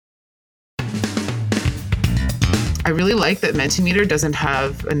really like that Mentimeter doesn't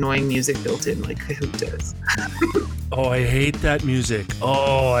have annoying music built in like Kahoot does. Oh, I hate that music.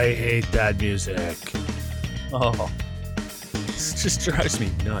 Oh, it just drives me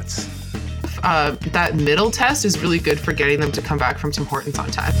nuts. That middle test is really good for getting them to come back from Tim Hortons on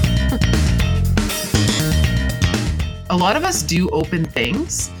time. A lot of us do open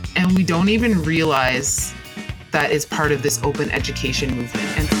things, and we don't even realize that it's part of this open education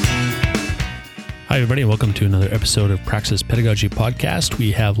movement. Hi, everybody, and welcome to another episode of Praxis Pedagogy Podcast.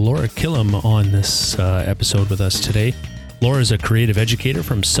 We have Laura Killam on this episode with us today. Laura is a creative educator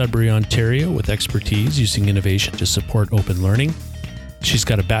from Sudbury, Ontario, with expertise using innovation to support open learning. She's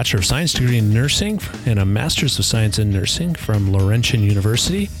got a Bachelor of Science degree in nursing and a Master's of Science in Nursing from Laurentian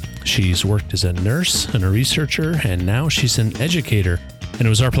University. She's worked as a nurse and a researcher, and now she's an educator. And it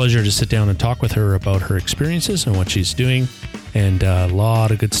was our pleasure to sit down and talk with her about her experiences and what she's doing. And a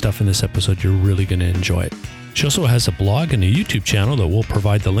lot of good stuff in this episode. You're really going to enjoy it. She also has a blog and a YouTube channel that we'll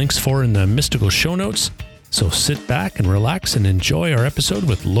provide the links for in the mystical show notes. So sit back and relax and enjoy our episode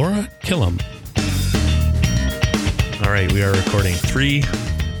with Laura Killam. All right, we are recording 3,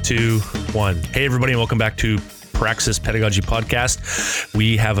 2, 1. Hey, everybody, and welcome back to Praxis Pedagogy Podcast.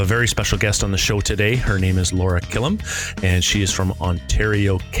 We have a very special guest on the show today. Her name is Laura Killam, and she is from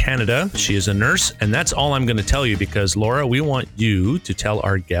Ontario, Canada. She is a nurse, and that's all I'm going to tell you because, Laura, we want you to tell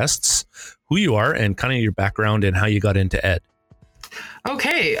our guests who you are and kind of your background and how you got into ed.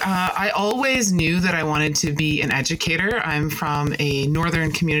 Okay, I always knew that I wanted to be an educator. I'm from a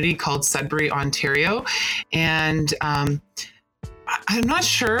northern community called Sudbury, Ontario, and I'm not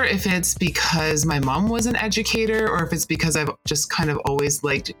sure if it's because my mom was an educator or if it's because I've just kind of always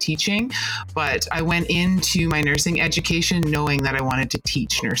liked teaching, but I went into my nursing education knowing that I wanted to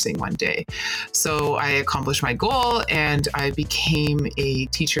teach nursing one day. So I accomplished my goal and I became a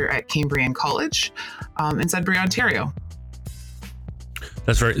teacher at Cambrian College in Sudbury, Ontario.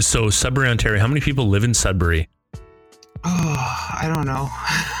 That's right. So Sudbury, Ontario, how many people live in Sudbury? Oh, I don't know.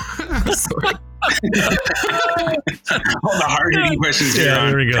 I'm sorry. All the hard-hitting questions here. Yeah,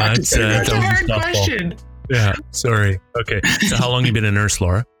 there we go. That's a hard question. Yeah, sorry. Okay. So how long have you been a nurse,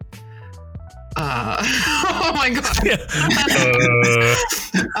 Laura? Oh my God.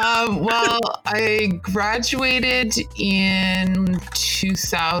 Well, I graduated in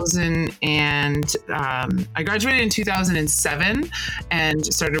 2007 and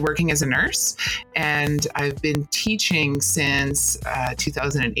started working as a nurse. And I've been teaching since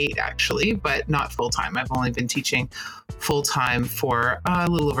 2008, actually, but not full time. I've only been teaching full time for a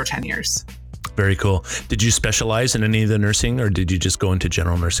little over 10 years. Very cool. Did you specialize in any of the nursing or did you just go into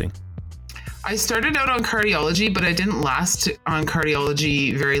general nursing? I started out on cardiology, but I didn't last on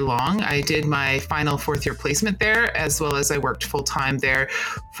cardiology very long. I did my final 4th year placement there, as well as I worked full time there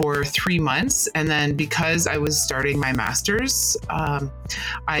for 3 months. And then because I was starting my master's,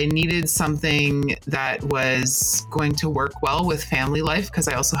 I needed something that was going to work well with family life because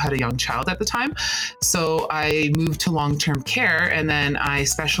I also had a young child at the time. So I moved to long-term care and then I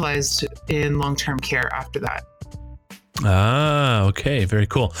specialized in long-term care after that. Ah, okay. Very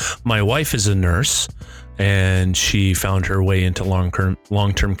cool. My wife is a nurse and she found her way into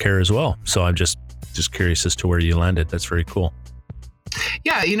long-term care as well. So I'm just curious as to where you landed. That's very cool.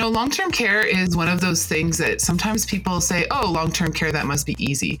 Yeah, long-term care is one of those things that sometimes people say, oh, long-term care, that must be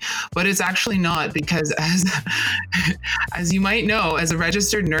easy. But it's actually not because as you might know, as a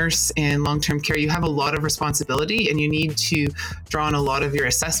registered nurse in long-term care, you have a lot of responsibility and you need to draw on a lot of your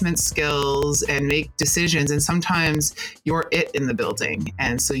assessment skills and make decisions. And sometimes you're it in the building.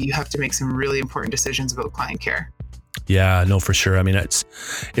 And so you have to make some really important decisions about client care. Yeah, no, for sure. I mean, it's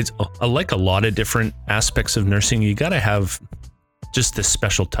like a lot of different aspects of nursing. You got to have just this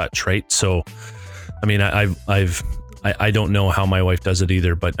special touch, right? So, I mean, I don't know how my wife does it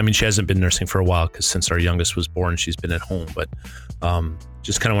either, but I mean, she hasn't been nursing for a while because since our youngest was born, she's been at home. But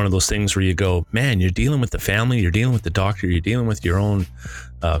just kind of one of those things where you go, man, you're dealing with the family, you're dealing with the doctor, you're dealing with your own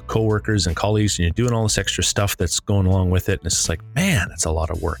coworkers and colleagues, and you're doing all this extra stuff that's going along with it. And it's just like, man, it's a lot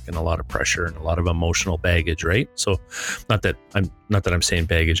of work and a lot of pressure and a lot of emotional baggage, right? So not that I'm saying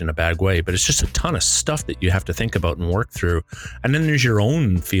baggage in a bad way, but it's just a ton of stuff that you have to think about and work through. And then there's your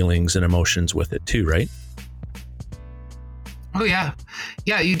own feelings and emotions with it too, right? Oh, yeah.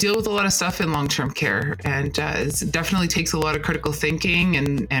 Yeah, you deal with a lot of stuff in long-term care, and it definitely takes a lot of critical thinking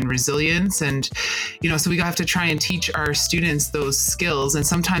and resilience. And, so we have to try and teach our students those skills. And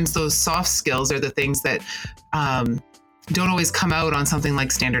sometimes those soft skills are the things that don't always come out on something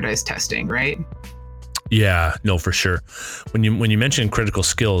like standardized testing, right? Yeah, no, for sure. When you mention critical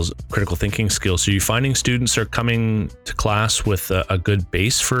thinking skills, are you finding students are coming to class with a good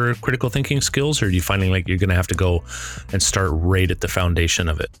base for critical thinking skills, or are you finding like you're going to have to go and start right at the foundation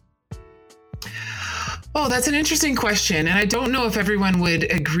of it? Oh, that's an interesting question. And I don't know if everyone would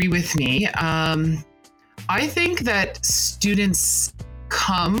agree with me. I think that students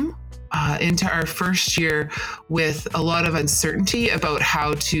come into our first year with a lot of uncertainty about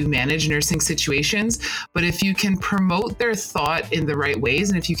how to manage nursing situations. But if you can promote their thought in the right ways,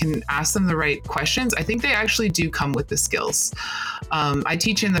 and if you can ask them the right questions, I think they actually do come with the skills. I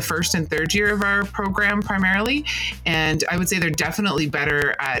teach in the first and third year of our program primarily, and I would say they're definitely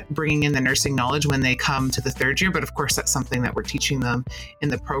better at bringing in the nursing knowledge when they come to the third year. But of course, that's something that we're teaching them in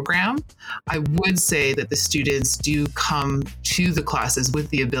the program. I would say that the students do come to the classes with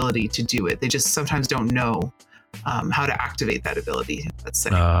the ability to do it. They just sometimes don't know how to activate that ability. Let's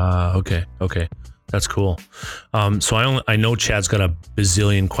say. Okay. That's cool. So I know Chad's got a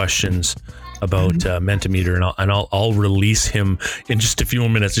bazillion questions about Mentimeter, and I'll release him in just a few more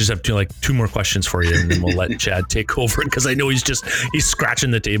minutes. I just have two more questions for you, and then we'll let Chad take over, because I know he's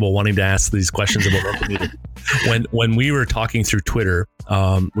scratching the table wanting to ask these questions about Mentimeter. When we were talking through Twitter,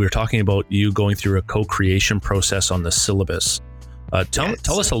 we were talking about you going through a co-creation process on the syllabus.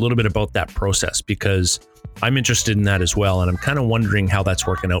 Tell us a little bit about that process, because I'm interested in that as well, and I'm kind of wondering how that's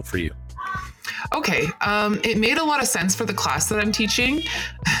working out for you. Okay, it made a lot of sense for the class that I'm teaching.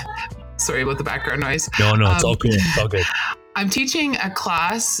 Sorry about the background noise. No, it's all cool. It's all good. I'm teaching a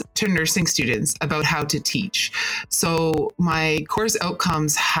class to nursing students about how to teach. So my course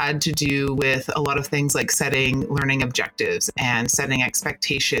outcomes had to do with a lot of things like setting learning objectives and setting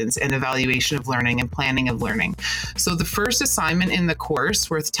expectations and evaluation of learning and planning of learning. So the first assignment in the course,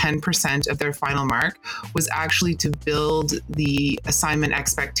 worth 10% of their final mark, was actually to build the assignment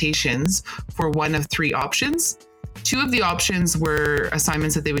expectations for one of three options. Two of the options were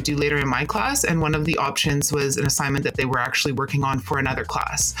assignments that they would do later in my class, and one of the options was an assignment that they were actually working on for another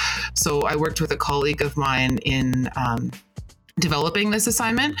class. So I worked with a colleague of mine in developing this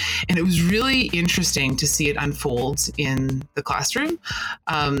assignment, and it was really interesting to see it unfold in the classroom.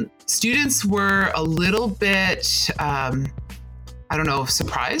 Students were a little bit I don't know if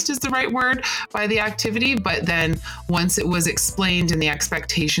surprised is the right word by the activity, but then once it was explained and the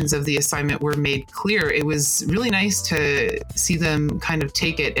expectations of the assignment were made clear, it was really nice to see them kind of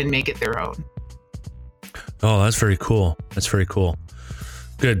take it and make it their own. Oh, that's very cool.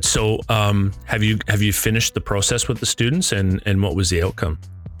 Good. So have you finished the process with the students, and what was the outcome?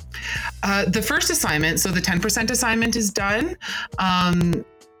 The first assignment, so the 10% assignment is done.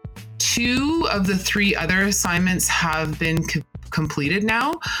 Two of the three other assignments have been completed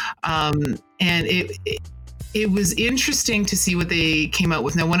now. And it was interesting to see what they came out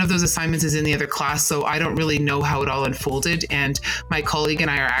with. Now, one of those assignments is in the other class, so I don't really know how it all unfolded. And my colleague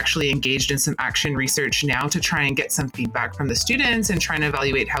and I are actually engaged in some action research now to try and get some feedback from the students and trying to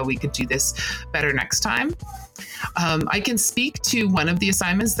evaluate how we could do this better next time. I can speak to one of the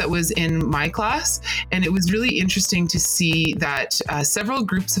assignments that was in my class, and it was really interesting to see that several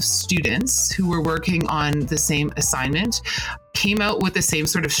groups of students who were working on the same assignment came out with the same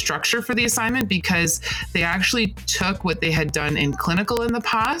sort of structure for the assignment, because they actually took what they had done in clinical in the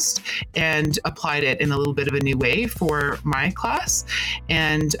past and applied it in a little bit of a new way for my class.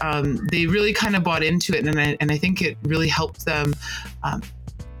 And they really kind of bought into it. And I think it really helped them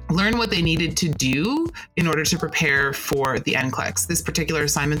learn what they needed to do in order to prepare for the NCLEX. This particular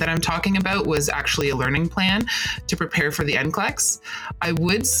assignment that I'm talking about was actually a learning plan to prepare for the NCLEX. I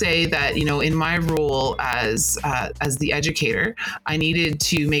would say that, in my role as the educator, I needed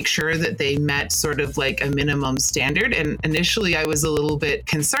to make sure that they met sort of like a minimum standard. And initially I was a little bit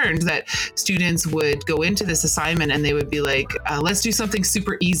concerned that students would go into this assignment and they would be like, let's do something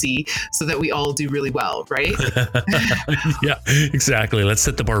super easy so that we all do really well, right? Yeah, exactly. Let's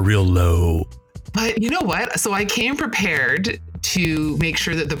set the bar real low. But you know what? So I came prepared to make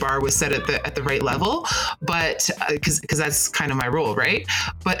sure that the bar was set at the right level, but because that's kind of my role, right?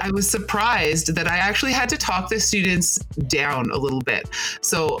 But I was surprised that I actually had to talk the students down a little bit.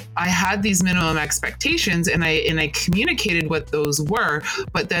 So I had these minimum expectations, and I communicated what those were,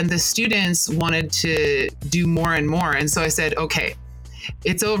 but then the students wanted to do more and more. And so I said, okay,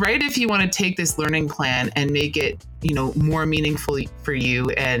 it's all right if you want to take this learning plan and make it, more meaningful for you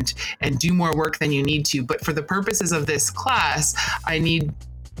and do more work than you need to. But for the purposes of this class, I need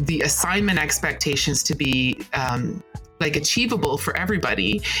the assignment expectations to be achievable for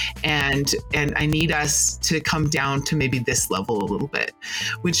everybody. And I need us to come down to maybe this level a little bit,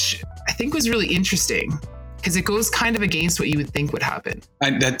 which I think was really interesting. because it goes kind of against what you would think would happen.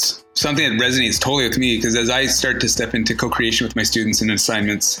 And that's something that resonates totally with me, because as I start to step into co-creation with my students and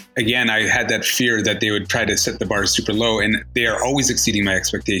assignments, again, I had that fear that they would try to set the bar super low, and they are always exceeding my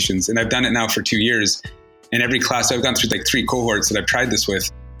expectations. And I've done it now for 2 years. And every class, I've gone through like 3 cohorts that I've tried this with.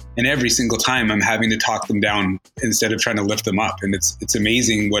 And every single time I'm having to talk them down instead of trying to lift them up. And it's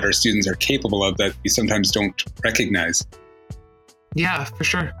amazing what our students are capable of that we sometimes don't recognize. Yeah, for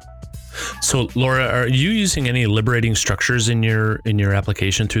sure. So Laura, are you using any liberating structures in your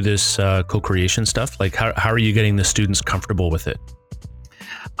application through this co-creation stuff? Like how are you getting the students comfortable with it?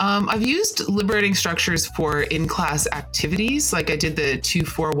 I've used liberating structures for in-class activities. Like I did the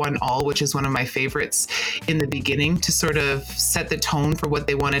 2-4-1 all, which is one of my favorites in the beginning to sort of set the tone for what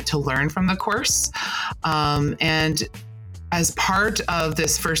they wanted to learn from the course. And as part of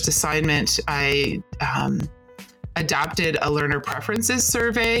this first assignment, I adapted a learner preferences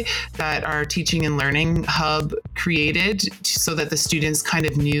survey that our Teaching and Learning Hub created so that the students kind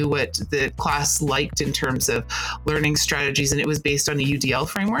of knew what the class liked in terms of learning strategies. And it was based on a UDL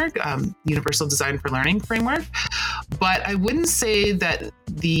framework, Universal Design for Learning framework. But I wouldn't say that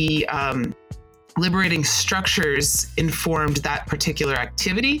the liberating structures informed that particular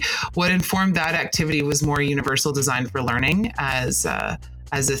activity. What informed that activity was more Universal Design for Learning as a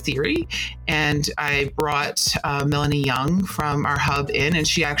theory. And I brought Melanie Young from our hub in, and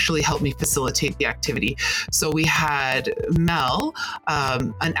she actually helped me facilitate the activity. So we had Mel,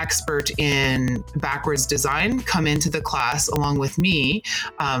 an expert in backwards design, come into the class along with me,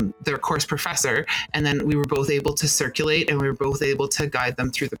 their course professor, and then we were both able to circulate and we were both able to guide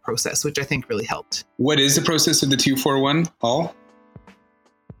them through the process, which I think really helped. What is the process of the 2-4-1 all?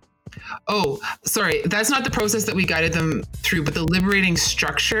 Oh, sorry. That's not the process that we guided them through, but the liberating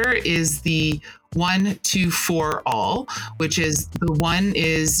structure is the 1-2-4 all, which is the 1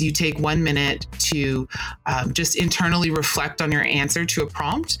 is you take 1 minute to just internally reflect on your answer to a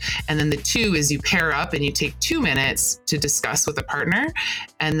prompt. And then the 2 is you pair up and you take 2 minutes to discuss with a partner.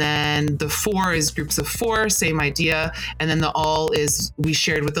 And then the 4 is groups of 4, same idea. And then the all is we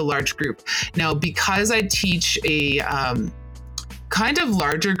shared with a large group. Now, because I teach a kind of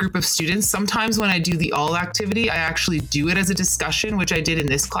larger group of students, sometimes when I do the all activity, I actually do it as a discussion, which I did in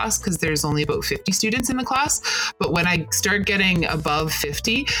this class because there's only about 50 students in the class. But when I start getting above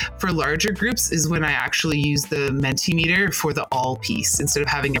 50 for larger groups is when I actually use the Mentimeter for the all piece. Instead of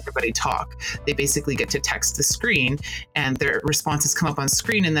having everybody talk, they basically get to text the screen and their responses come up on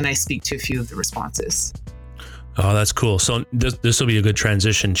screen, and then I speak to a few of the responses. Oh, that's cool. So this will be a good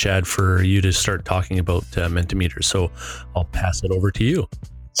transition, Chad, for you to start talking about Mentimeter. So I'll pass it over to you.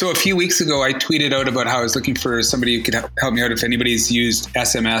 So a few weeks ago, I tweeted out about how I was looking for somebody who could help me out if anybody's used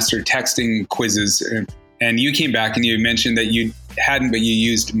SMS or texting quizzes. And you came back and you mentioned that you hadn't, but you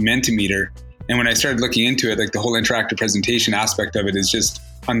used Mentimeter. And when I started looking into it, like the whole interactive presentation aspect of it is just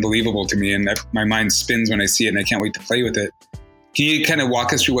unbelievable to me. And my mind spins when I see it, and I can't wait to play with it. Can you kind of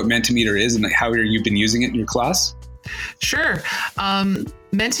walk us through what Mentimeter is and how you've been using it in your class? Sure.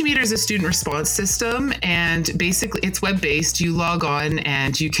 Mentimeter is a student response system, and basically it's web-based. You log on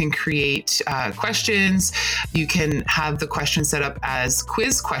and you can create questions. You can have the questions set up as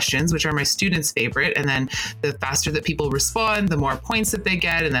quiz questions, which are my students' favorite. And then the faster that people respond, the more points that they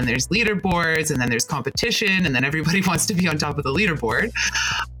get. And then there's leaderboards, and then there's competition, and then everybody wants to be on top of the leaderboard.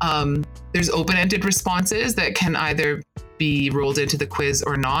 There's open-ended responses that can either be rolled into the quiz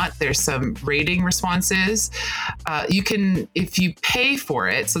or not. There's some rating responses. You can, if you pay for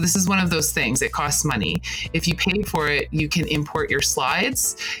it, so this is one of those things, it costs money. If you pay for it, you can import your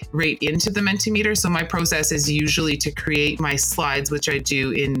slides right into the Mentimeter. So my process is usually to create my slides, which I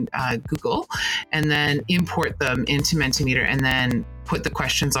do in Google, and then import them into Mentimeter and then put the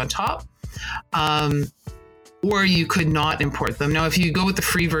questions on top. Or you could not import them. Now, if you go with the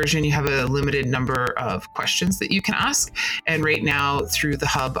free version, you have a limited number of questions that you can ask. And right now through the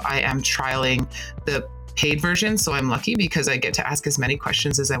hub, I am trialing the paid version. So I'm lucky because I get to ask as many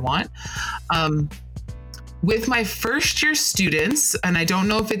questions as I want. With my first year students, and I don't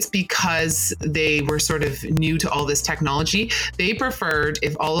know if it's because they were sort of new to all this technology, they preferred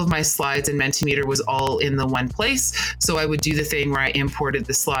if all of my slides in Mentimeter was all in the one place. So I would do the thing where I imported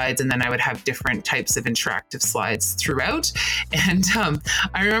the slides, and then I would have different types of interactive slides throughout. And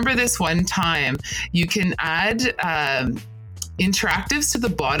I remember this one time, you can add interactives to the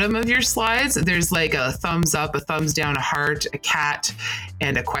bottom of your slides. There's like a thumbs up, a thumbs down, a heart, a cat,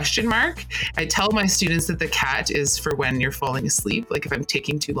 and a question mark. I tell my students that the cat is for when you're falling asleep, like if I'm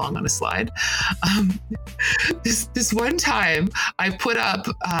taking too long on a slide. This one time I put up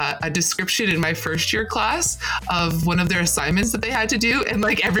a description in my first year class of one of their assignments that they had to do, and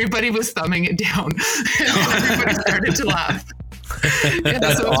like everybody was thumbing it down. Everybody started to laugh. Yeah,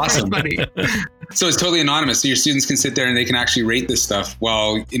 that's so awesome. Funny. So it's totally anonymous. So your students can sit there and they can actually rate this stuff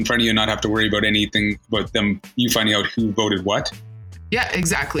while in front of you and not have to worry about anything about them, you finding out who voted what. Yeah,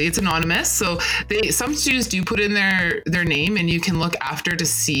 exactly. It's anonymous. So some students do put in their name, and you can look after to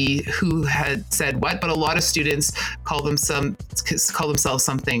see who had said what, but a lot of students call themselves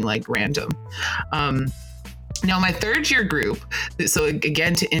something like random. Now, my third year group, so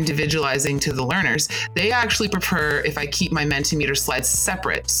again, to individualizing to the learners, they actually prefer if I keep my Mentimeter slides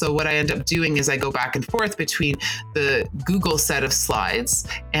separate. So what I end up doing is I go back and forth between the Google set of slides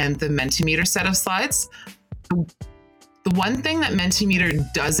and the Mentimeter set of slides. The one thing that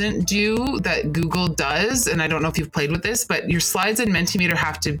Mentimeter doesn't do that Google does, and I don't know if you've played with this, but your slides in Mentimeter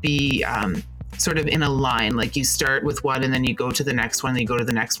have to be sort of in a line, like you start with one and then you go to the next one, then you go to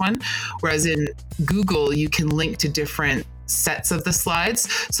the next one. Whereas in Google, you can link to different sets of the slides.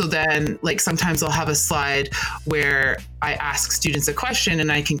 So then like sometimes I'll have a slide where I ask students a question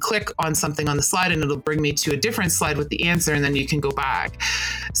and I can click on something on the slide and it'll bring me to a different slide with the answer, and then you can go back.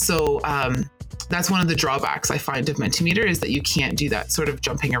 So that's one of the drawbacks I find of Mentimeter, is that you can't do that sort of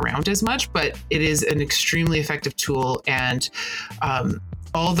jumping around as much, but it is an extremely effective tool. And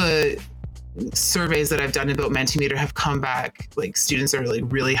all the surveys that I've done about Mentimeter have come back, like students are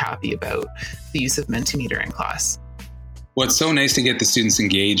really happy about the use of Mentimeter in class. Well, it's so nice to get the students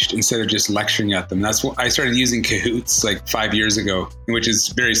engaged instead of just lecturing at them. That's what I started using Kahoots like 5 years ago, which is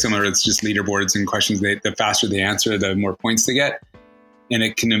very similar. It's just leaderboards and questions. The faster they answer, the more points they get. And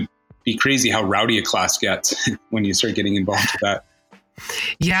it can be crazy how rowdy a class gets when you start getting involved with that.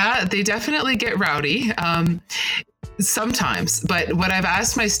 Yeah, they definitely get rowdy. Sometimes, but what I've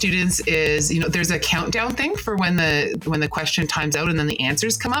asked my students is, there's a countdown thing for when the question times out and then the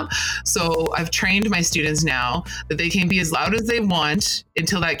answers come up. So I've trained my students now that they can be as loud as they want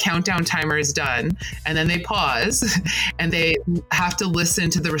until that countdown timer is done, and then they pause and they have to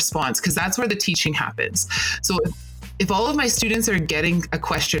listen to the response, because that's where the teaching happens. So if all of my students are getting a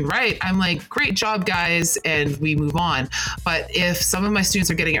question right, I'm like, great job, guys, and we move on. But if some of my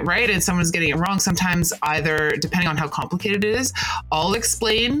students are getting it right and someone's getting it wrong, sometimes either, depending on how complicated it is, I'll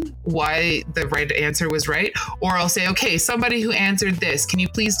explain why the right answer was right, or I'll say, okay, somebody who answered this, can you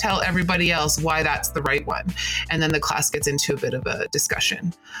please tell everybody else why that's the right one? And then the class gets into a bit of a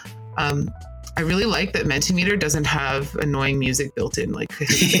discussion. I really like that Mentimeter doesn't have annoying music built in. Like, oh,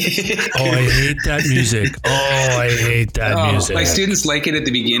 I hate that music. Music. My students like it at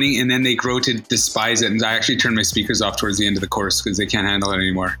the beginning, and then they grow to despise it. And I actually turn my speakers off towards the end of the course because they can't handle it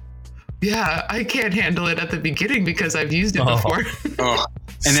anymore. Yeah, I can't handle it at the beginning because I've used it before.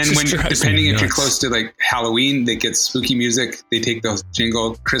 And then depending if you're close to like Halloween, they get spooky music. They take the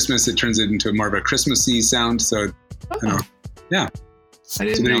jingle. Christmas, it turns it into more of a Christmassy sound. So, yeah. I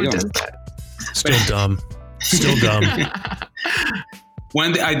didn't know it does that. Still dumb.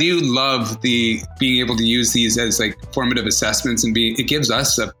 One thing I do love being able to use these as like formative assessments, and it gives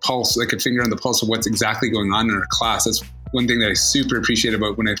us a pulse, like a finger on the pulse of what's exactly going on in our class. That's one thing that I super appreciate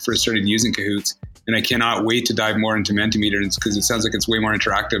about when I first started using Kahoots, and I cannot wait to dive more into Mentimeter, because it sounds like it's way more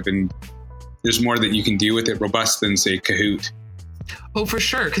interactive and there's more that you can do with it robust than say Kahoot. Oh, for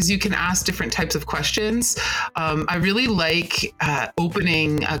sure, because you can ask different types of questions. I really like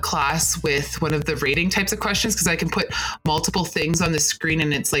opening a class with one of the rating types of questions, because I can put multiple things on the screen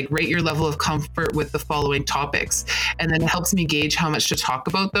and it's like, rate your level of comfort with the following topics. And then it helps me gauge how much to talk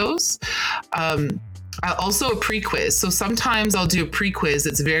about those. Also a pre-quiz. So sometimes I'll do a pre-quiz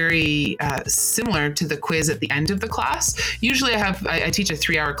that's very similar to the quiz at the end of the class. Usually I teach a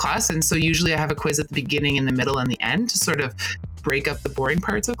 3-hour class, and so usually I have a quiz at the beginning, in the middle, and the end to sort of break up the boring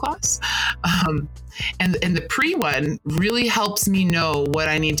parts of class. And the pre-one really helps me know what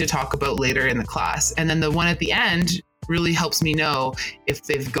I need to talk about later in the class. And then the one at the end really helps me know if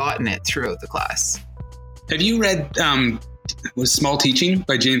they've gotten it throughout the class. Have you read Small Teaching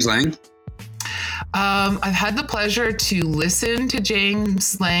by James Lang? I've had the pleasure to listen to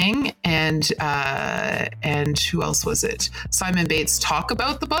James Lang and who else was it? Simon Bates talk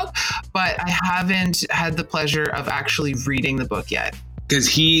about the book, but I haven't had the pleasure of actually reading the book yet.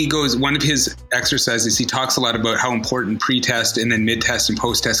 Because one of his exercises, he talks a lot about how important pre-test and then mid-test and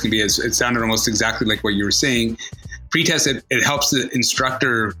post-test can be. It sounded almost exactly like what you were saying. Pretest, it helps the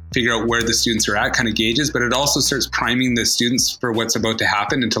instructor figure out where the students are at, kind of gauges, but it also starts priming the students for what's about to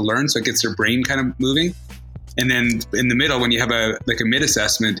happen and to learn. So it gets their brain kind of moving. And then in the middle, when you have a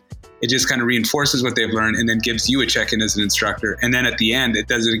mid-assessment, it just kind of reinforces what they've learned and then gives you a check-in as an instructor. And then at the end, it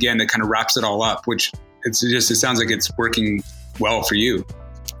does it again. It kind of wraps it all up, which it sounds like it's working well for you.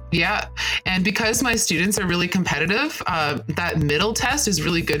 Yeah. And because my students are really competitive, that middle test is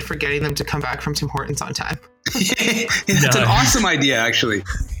really good for getting them to come back from Tim Hortons on time. That's an awesome idea, actually.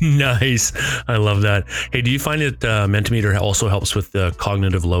 Nice. I love that. Hey, do you find that Mentimeter also helps with the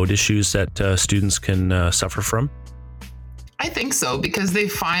cognitive load issues that students can suffer from? I think so, because they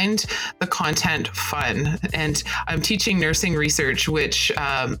find the content fun. And I'm teaching nursing research, which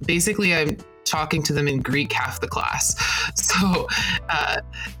basically I'm talking to them in Greek half the class. So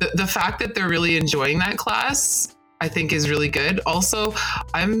the fact that they're really enjoying that class, I think is really good. Also,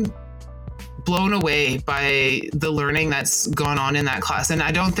 I'm blown away by the learning that's gone on in that class. And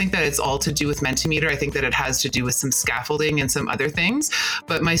I don't think that it's all to do with Mentimeter. I think that it has to do with some scaffolding and some other things.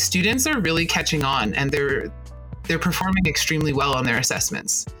 But my students are really catching on, and they're performing extremely well on their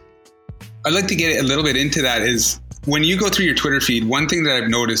assessments. I'd like to get a little bit into that. Is when you go through your Twitter feed, one thing that I've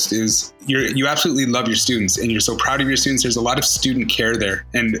noticed is you absolutely love your students and you're so proud of your students. There's a lot of student care there.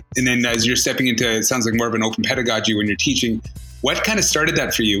 And then as you're stepping into, it sounds like more of an open pedagogy when you're teaching. What kind of started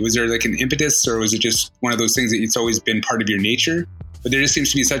that for you? Was there like an impetus, or was it just one of those things that it's always been part of your nature? But there just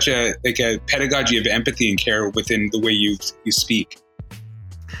seems to be such a pedagogy of empathy and care within the way you speak.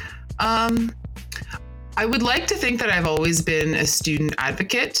 I would like to think that I've always been a student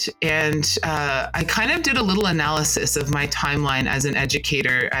advocate, and I kind of did a little analysis of my timeline as an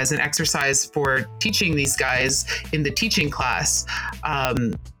educator, as an exercise for teaching these guys in the teaching class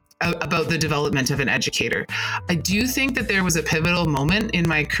about the development of an educator. I do think that there was a pivotal moment in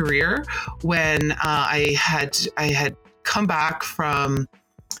my career when I had come back from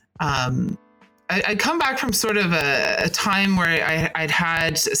I'd come back from sort of a time where I'd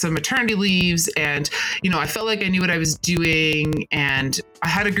had some maternity leaves, and, I felt like I knew what I was doing. And I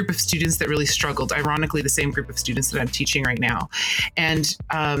had a group of students that really struggled, ironically, the same group of students that I'm teaching right now. And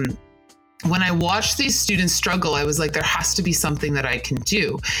when I watched these students struggle, I was like, there has to be something that I can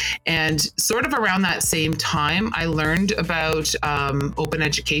do. And sort of around that same time, I learned about open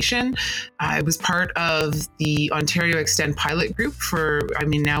education. I was part of the Ontario Extend pilot group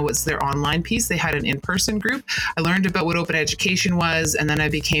now it's their online piece. They had an in-person group. I learned about what open education was, and then I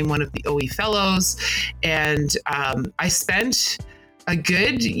became one of the OE fellows. And I spent a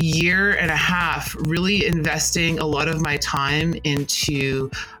good year and a half really investing a lot of my time into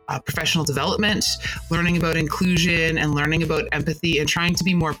professional development, learning about inclusion and learning about empathy, and trying to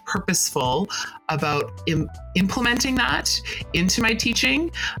be more purposeful about implementing that into my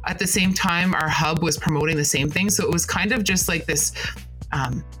teaching. At the same time, our hub was promoting the same thing. So it was kind of just like this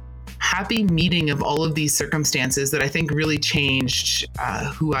happy meeting of all of these circumstances that I think really changed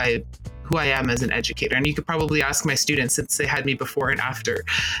who I am as an educator. And you could probably ask my students, since they had me before and after,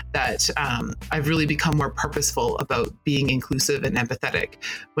 that I've really become more purposeful about being inclusive and empathetic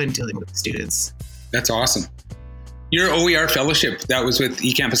when dealing with students. That's awesome. Your OER fellowship, that was with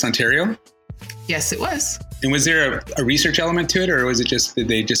eCampus Ontario? Yes, it was. And was there a research element to it, or was it just that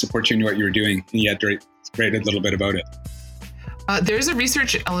they just support you in what you were doing and you had to write a little bit about it? There's a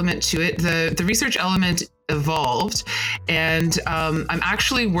research element to it. The research element evolved, and I'm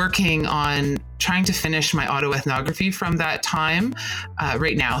actually working on trying to finish my autoethnography from that time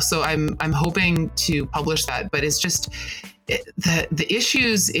right now. So I'm hoping to publish that, but it's just the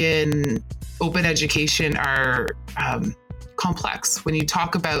issues in open education are complex when you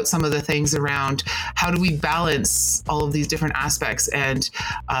talk about some of the things around how do we balance all of these different aspects, and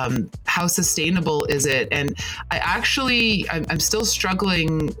how sustainable is it. And I'm still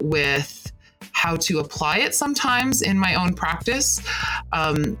struggling with how to apply it sometimes in my own practice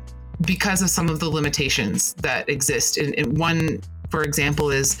because of some of the limitations that exist. And one, for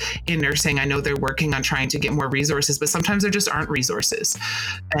example, is in nursing. I know they're working on trying to get more resources, but sometimes there just aren't resources.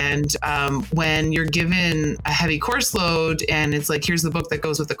 And when you're given a heavy course load and it's like, here's the book that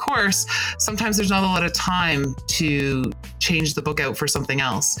goes with the course, sometimes there's not a lot of time to change the book out for something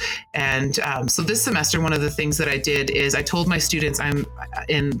else. And so this semester, one of the things that I did is I told my students, I'm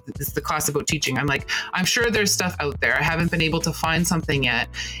in the class about teaching, I'm like, I'm sure there's stuff out there. I haven't been able to find something yet.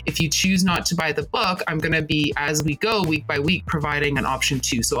 If you choose not to buy the book, I'm going to be, as we go week by week, providing an option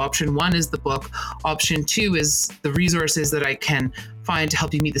 2. So option 1 is the book. Option 2 is the resources that I can find to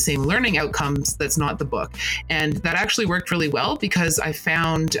help you meet the same learning outcomes that's not the book. And that actually worked really well, because I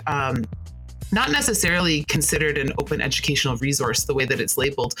found not necessarily considered an open educational resource the way that it's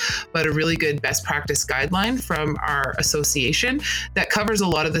labeled, but a really good best practice guideline from our association that covers a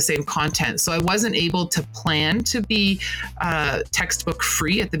lot of the same content. So I wasn't able to plan to be textbook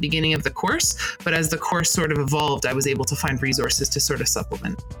free at the beginning of the course, but as the course sort of evolved, I was able to find resources to sort of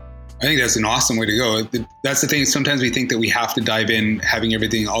supplement. I think that's an awesome way to go. That's the thing. Sometimes we think that we have to dive in, having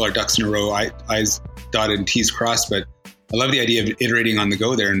everything, all our ducks in a row, I's dotted and T's crossed, but I love the idea of iterating on the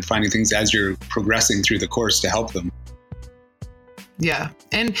go there and finding things as you're progressing through the course to help them. Yeah.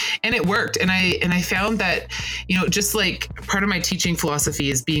 And it worked. And I found that, just like part of my teaching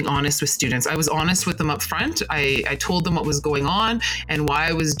philosophy is being honest with students. I was honest with them up front. I told them what was going on and why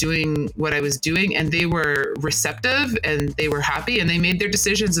I was doing what I was doing. And they were receptive and they were happy and they made their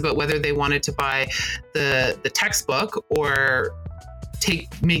decisions about whether they wanted to buy the textbook or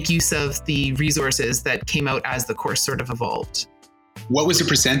make use of the resources that came out as the course sort of evolved. What was the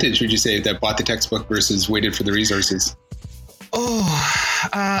percentage, would you say, that bought the textbook versus waited for the resources?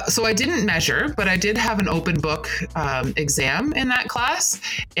 So I didn't measure, but I did have an open book exam in that class.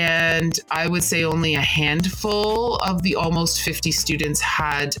 And I would say only a handful of the almost 50 students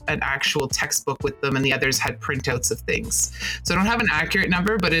had an actual textbook with them and the others had printouts of things. So I don't have an accurate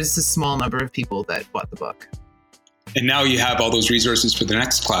number, but it's a small number of people that bought the book. And now you have all those resources for the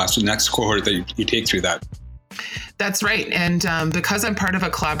next class, the next cohort that you take through that. That's right. And because I'm part of a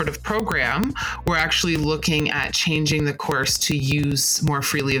collaborative program, we're actually looking at changing the course to use more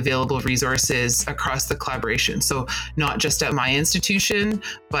freely available resources across the collaboration. So not just at my institution,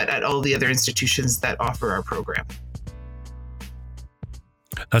 but at all the other institutions that offer our program.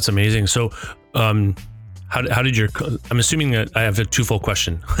 That's amazing. So, how did I'm assuming that I have a twofold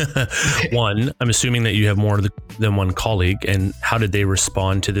question. One, I'm assuming that you have more than one colleague, and how did they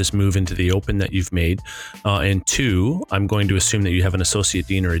respond to this move into the open that you've made? And two, I'm going to assume that you have an associate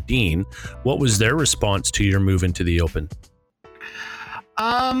dean or a dean. What was their response to your move into the open?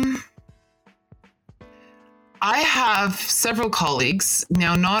 I have several colleagues.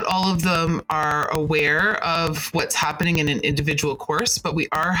 Now, not all of them are aware of what's happening in an individual course, but we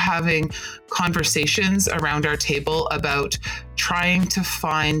are having conversations around our table about trying to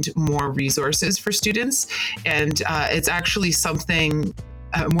find more resources for students. And it's actually something...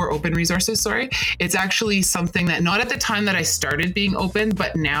 more open resources, sorry. It's actually something that not at the time that I started being open,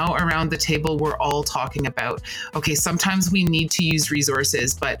 but now around the table, we're all talking about, okay, sometimes we need to use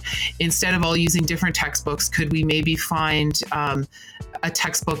resources, but instead of all using different textbooks, could we maybe find a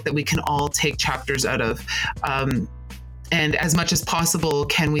textbook that we can all take chapters out of? And as much as possible,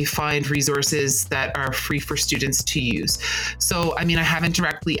 can we find resources that are free for students to use? So, I haven't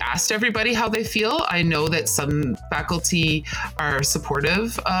directly asked everybody how they feel. I know that some faculty are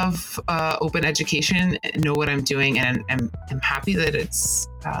supportive of open education, know what I'm doing, and I'm happy that it's,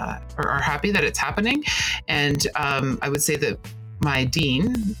 or are happy that it's happening. And I would say that my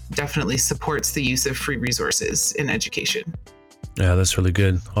dean definitely supports the use of free resources in education. Yeah, that's really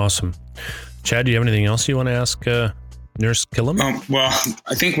good. Awesome. Chad, do you have anything else you want to ask Nurse Killam? Well,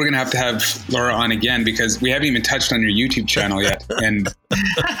 I think we're going to have Laura on again because we haven't even touched on your YouTube channel yet. And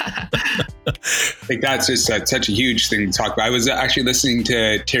I think that's just such a huge thing to talk about. I was actually listening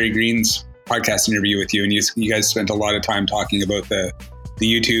to Terry Green's podcast interview with you, and you guys spent a lot of time talking about the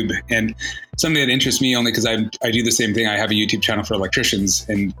YouTube, and something that interests me only because I do the same thing. I have a YouTube channel for electricians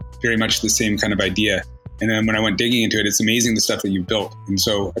and very much the same kind of idea. And then when I went digging into it, it's amazing the stuff that you've built. And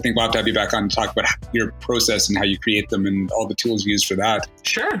so I think we'll have to have you back on to talk about your process and how you create them and all the tools used for that.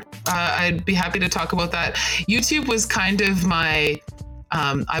 Sure. I'd be happy to talk about that. YouTube was kind of my,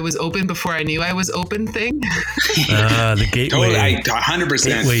 I was open before I knew I was open thing. The gateway. Totally, 100%.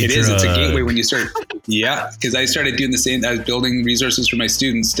 Gateway it is. drug. It's a gateway when you start. Yeah, because I started doing the same. I was building resources for my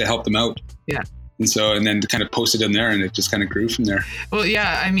students to help them out. Yeah. And then kind of posted them there, and it just kind of grew from there. Well,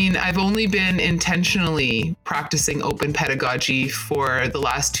 yeah, I've only been intentionally practicing open pedagogy for the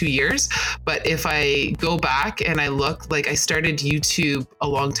last 2 years. But if I go back and I look, like I started YouTube a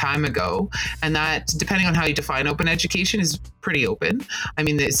long time ago, and that, depending on how you define open education, is pretty open.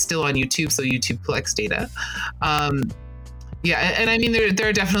 It's still on YouTube, so YouTube collects data. Yeah, and there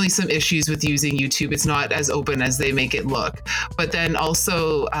are definitely some issues with using YouTube. It's not as open as they make it look. But then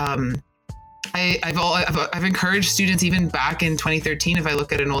also, I've encouraged students, even back in 2013, if I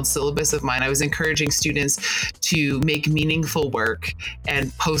look at an old syllabus of mine, I was encouraging students to make meaningful work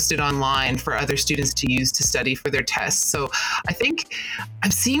and post it online for other students to use to study for their tests. So I think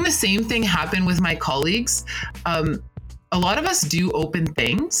I'm seeing the same thing happen with my colleagues. A lot of us do open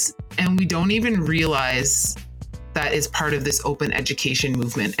things and we don't even realize that is part of this open education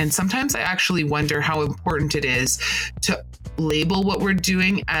movement. And sometimes I actually wonder how important it is to label what we're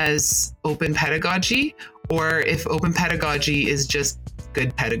doing as open pedagogy, or if open pedagogy is just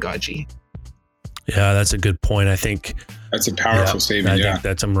good pedagogy. Yeah, that's a good point. I think that's a powerful statement. I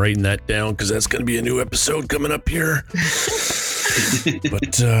think I'm writing that down because that's going to be a new episode coming up here.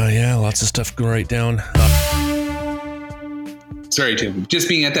 But lots of stuff to write down. Sorry, Tim. Just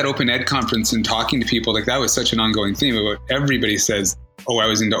being at that Open Ed conference and talking to people, like that was such an ongoing theme about everybody says, oh, I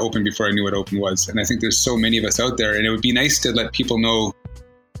was into open before I knew what open was. And I think there's so many of us out there, and it would be nice to let people know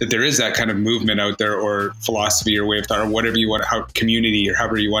that there is that kind of movement out there, or philosophy or way of thought, or whatever you want, how community or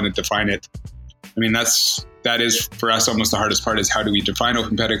however you want to define it. I mean, that is for us almost the hardest part, is how do we define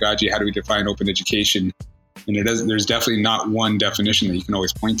open pedagogy? How do we define open education? And there's definitely not one definition that you can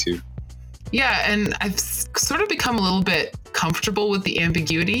always point to. Yeah, and I've sort of become a little bit comfortable with the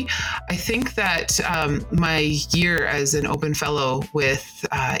ambiguity. I think that my year as an open fellow with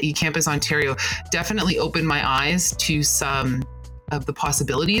eCampus Ontario definitely opened my eyes to some of the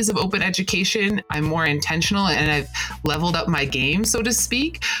possibilities of open education. I'm more intentional and I've leveled up my game, so to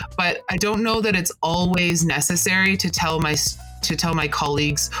speak. But I don't know that it's always necessary to tell my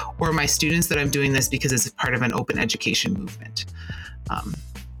colleagues or my students that I'm doing this because it's part of an open education movement.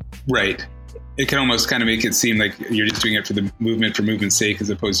 Right. It can almost kind of make it seem like you're just doing it for the movement for movement's sake, as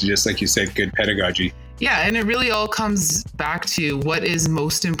opposed to just, like you said, good pedagogy. Yeah, and it really all comes back to what is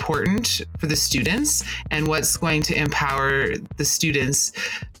most important for the students and what's going to empower the students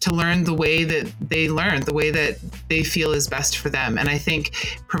to learn the way that they learn, the way that they feel is best for them. And I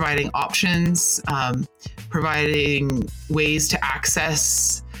think providing options, providing ways to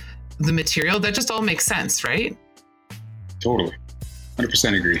access the material, that just all makes sense, right? Totally.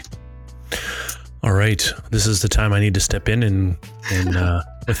 100% agree. All right. This is the time I need to step in and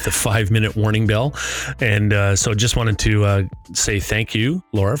with the 5-minute warning bell. And so just wanted to say thank you,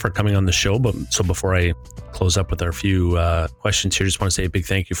 Laura, for coming on the show. But so before I close up with our few questions here, just want to say a big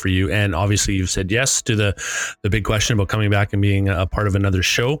thank you for you. And obviously you've said yes to the big question about coming back and being a part of another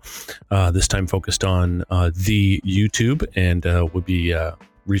show, this time focused on the YouTube, and would be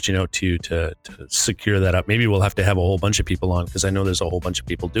reaching out to you to secure that up. Maybe we'll have to have a whole bunch of people on, because I know there's a whole bunch of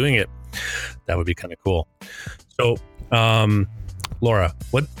people doing it. That would be kind of cool. So, Laura,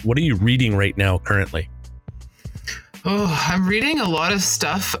 what are you reading right now currently? Oh, I'm reading a lot of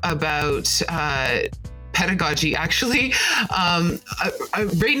stuff about pedagogy, actually.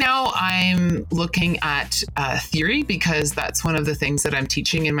 Right now, I'm looking at theory, because that's one of the things that I'm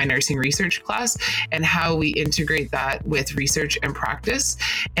teaching in my nursing research class, and how we integrate that with research and practice.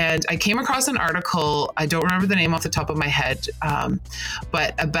 And I came across an article, I don't remember the name off the top of my head,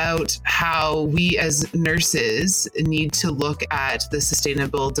 but about how we as nurses need to look at the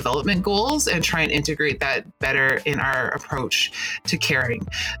Sustainable Development Goals and try and integrate that better in our approach to caring.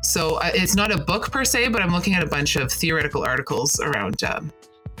 So it's not a book per se, but I'm looking at a bunch of theoretical articles around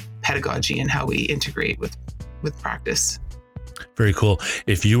pedagogy and how we integrate with practice. Very cool.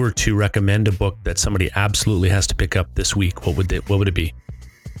 If you were to recommend a book that somebody absolutely has to pick up this week, what would it be?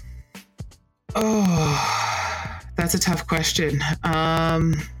 Oh, that's a tough question.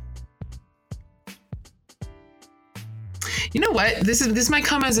 You know what? This might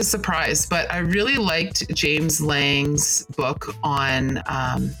come as a surprise, but I really liked James Lang's book on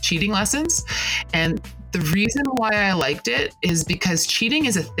cheating lessons. And the reason why I liked it is because cheating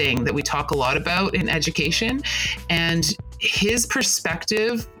is a thing that we talk a lot about in education, and his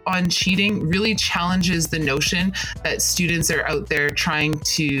perspective on cheating really challenges the notion that students are out there trying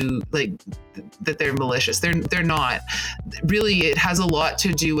to, like, that they're malicious. They're not. Really, it has a lot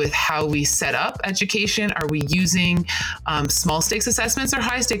to do with how we set up education. Are we using small stakes assessments or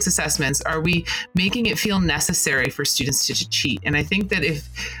high stakes assessments? Are we making it feel necessary for students to cheat? And I think that if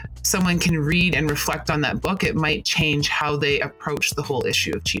someone can read and reflect on that book, it might change how they approach the whole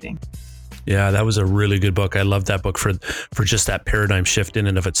issue of cheating. Yeah, that was a really good book. I love that book for just that paradigm shift in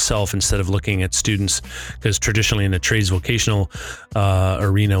and of itself, instead of looking at students, because traditionally in the trades vocational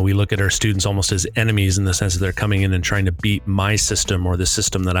arena, we look at our students almost as enemies, in the sense that they're coming in and trying to beat my system or the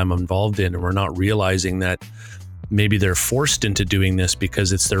system that I'm involved in. And we're not realizing that maybe they're forced into doing this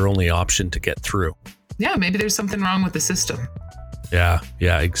because it's their only option to get through. Yeah, maybe there's something wrong with the system. Yeah,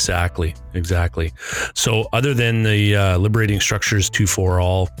 exactly. So other than the Liberating Structures 2 for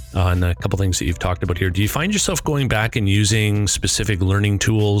All and a couple things that you've talked about here, do you find yourself going back and using specific learning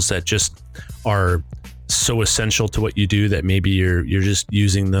tools that just are so essential to what you do that maybe you're just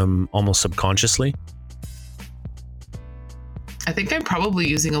using them almost subconsciously? I think I'm probably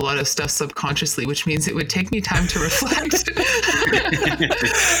using a lot of stuff subconsciously, which means it would take me time to reflect.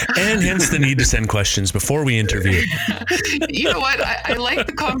 And hence the need to send questions before we interview. You know what? I like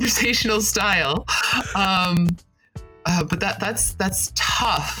the conversational style. But that's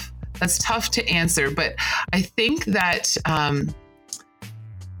tough. That's tough to answer. But I think that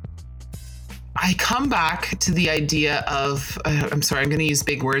I come back to the idea of, I'm sorry, I'm going to use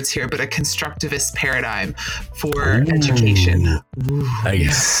big words here, but a constructivist paradigm for education. Ooh,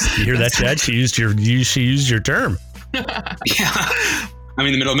 nice. Yeah. You hear that, Chad? She used your term. Yeah. I'm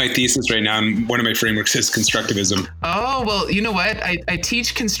in the middle of my thesis right now, and one of my frameworks is constructivism. Oh, well, you know what? I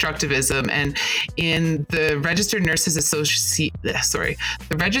teach constructivism, and in the Registered Nurses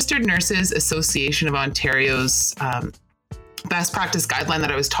Association of Ontario's best practice guideline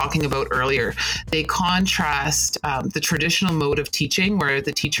that I was talking about earlier, they contrast the traditional mode of teaching, where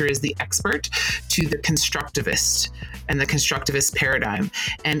the teacher is the expert, to the constructivist and the constructivist paradigm.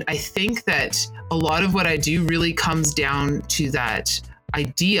 And I think that a lot of what I do really comes down to that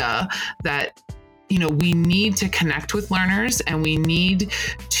idea that, you know, we need to connect with learners, and we need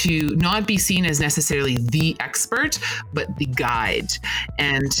to not be seen as necessarily the expert, but the guide.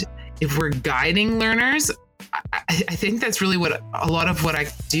 And if we're guiding learners, I think that's really what a lot of what I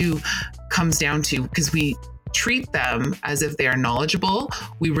do comes down to, because we treat them as if they are knowledgeable,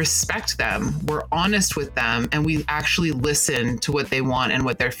 we respect them, we're honest with them, and we actually listen to what they want and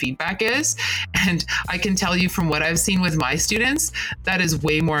what their feedback is. And I can tell you from what I've seen with my students, that is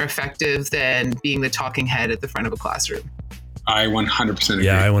way more effective than being the talking head at the front of a classroom. I 100% agree.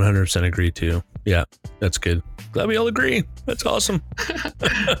 Yeah, I 100% agree too. Yeah, that's good. Glad we all agree. That's awesome.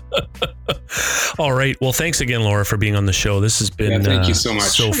 All right. Well, thanks again, Laura, for being on the show. This has been thank you so much.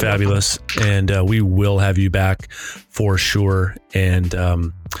 So fabulous. And we will have you back for sure. And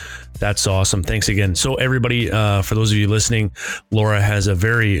that's awesome. Thanks again. So everybody, for those of you listening, Laura has a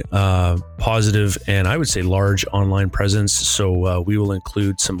very positive and I would say large online presence. So we will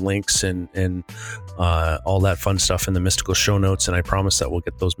include some links and all that fun stuff in the Mystical show notes. And I promise that we'll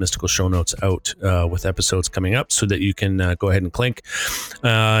get those Mystical show notes out with episodes coming up so that you can go ahead and click.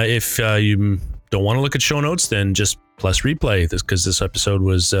 If you don't want to look at show notes, then just plus replay this, because this episode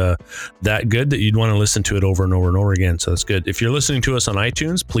was that good that you'd want to listen to it over and over and over again. So that's good. If you're listening to us on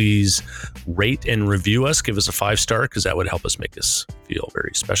iTunes, please rate and review us. Give us a 5-star, because that would help us make us feel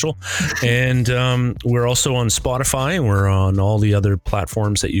very special. And we're also on Spotify, and we're on all the other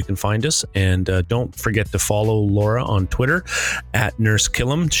platforms that you can find us. And don't forget to follow Laura on Twitter at Nurse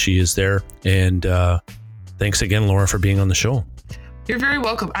Killam. She is there. And thanks again, Laura, for being on the show. You're very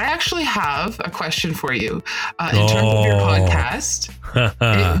welcome. I actually have a question for you in terms of your podcast.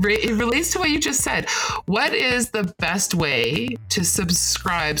 It relates to what you just said. What is the best way to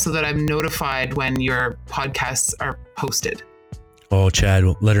subscribe so that I'm notified when your podcasts are posted? Oh, Chad,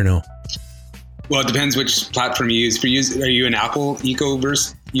 let her know. Well, it depends which platform you use. Are you an Apple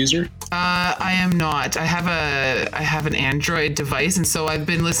Ecoverse user? I am not. I have an Android device, and so I've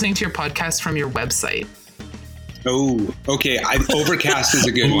been listening to your podcast from your website. Oh, okay. Overcast is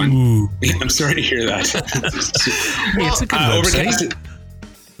a good one. I'm sorry to hear that. It's a good website. Overcast,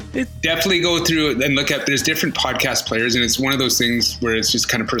 definitely go through and look at, there's different podcast players, and it's one of those things where it's just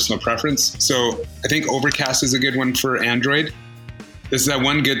kind of personal preference. So I think Overcast is a good one for Android. This is that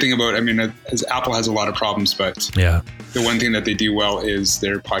one good thing about, as Apple has a lot of problems, but yeah, the one thing that they do well is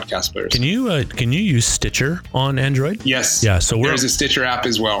their podcast players. Can you use Stitcher on Android? Yes. Yeah. So there's a Stitcher app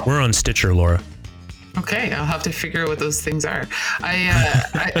as well. We're on Stitcher, Laura. Okay, I'll have to figure out what those things are.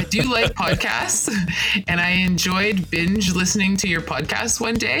 I do like podcasts, and I enjoyed binge listening to your podcast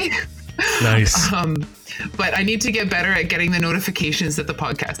one day. Nice. But I need to get better at getting the notifications that the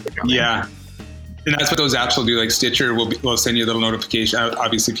podcast are coming. Yeah. And that's what those apps will do. Like Stitcher will send you a little notification.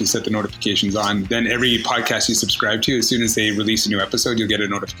 Obviously, if you set the notifications on, then every podcast you subscribe to, as soon as they release a new episode, you'll get a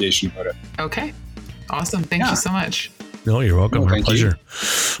notification about it. Okay. Awesome. Thank you so much. No, you're welcome. Our pleasure.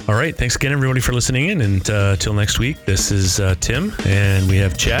 You. All right. Thanks again, everybody, for listening in. And till next week, this is Tim, and we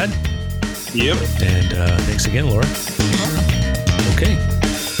have Chad. Yep. And thanks again, Laura. Okay.